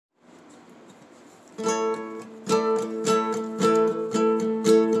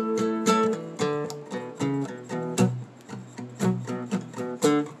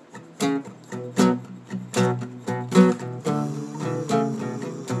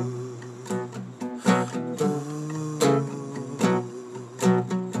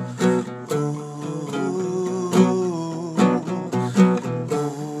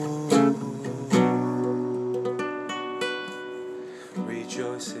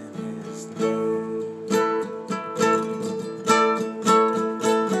in his name.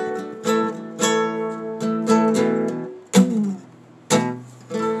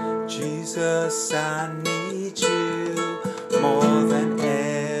 Jesus, I need you more than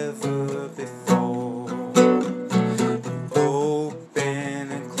ever before.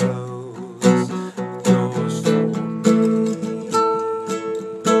 Open and close doors for me.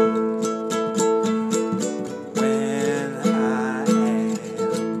 When I am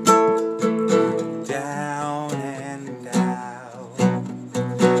down and out,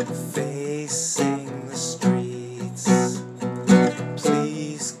 facing the streets,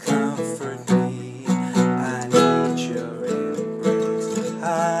 please comfort me. I need your embrace.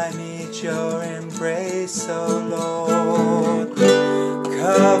 I need your embrace, oh Lord.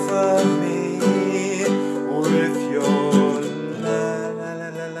 Cover me with your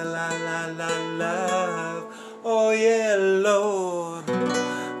love. Oh yeah, Lord.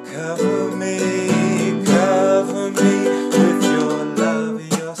 Cover me with your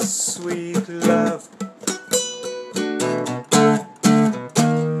love, your sweet love.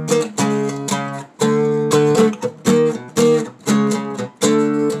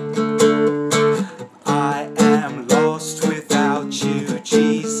 I am lost without you,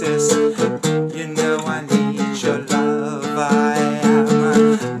 Jesus. You know I need your love. I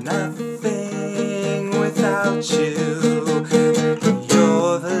am nothing without you.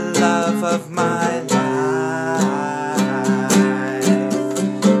 You're the love of my life.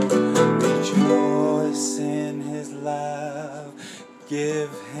 Rejoice in his love. Give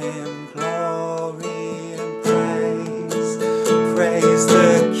him glory and praise. Praise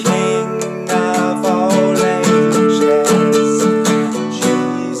the King of all angels.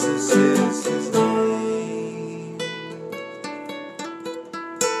 Jesus is his name.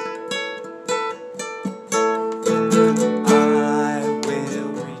 I will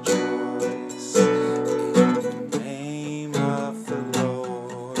rejoice in the name of the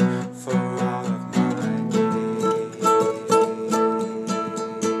Lord for all of my days.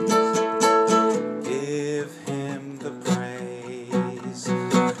 Give him the praise,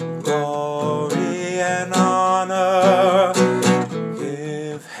 glory and honor.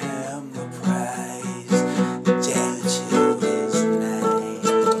 Give him the praise due to his name.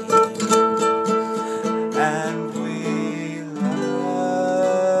 And we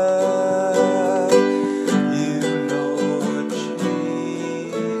love you, Lord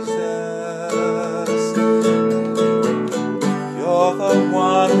Jesus. You're the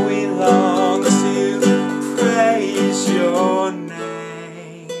one we long to praise your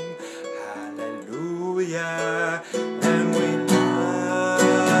name. Hallelujah. And we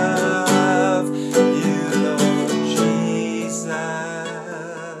love you, Lord Jesus.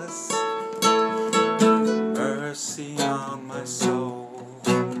 Mercy on my soul.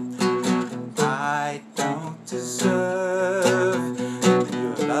 I don't deserve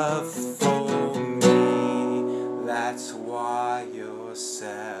your love for me. That's why you're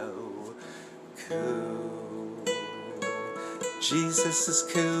so cool. Jesus is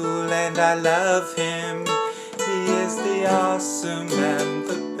cool and I love him. He is the awesome and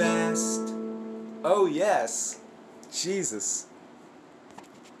the best. Oh yes, Jesus.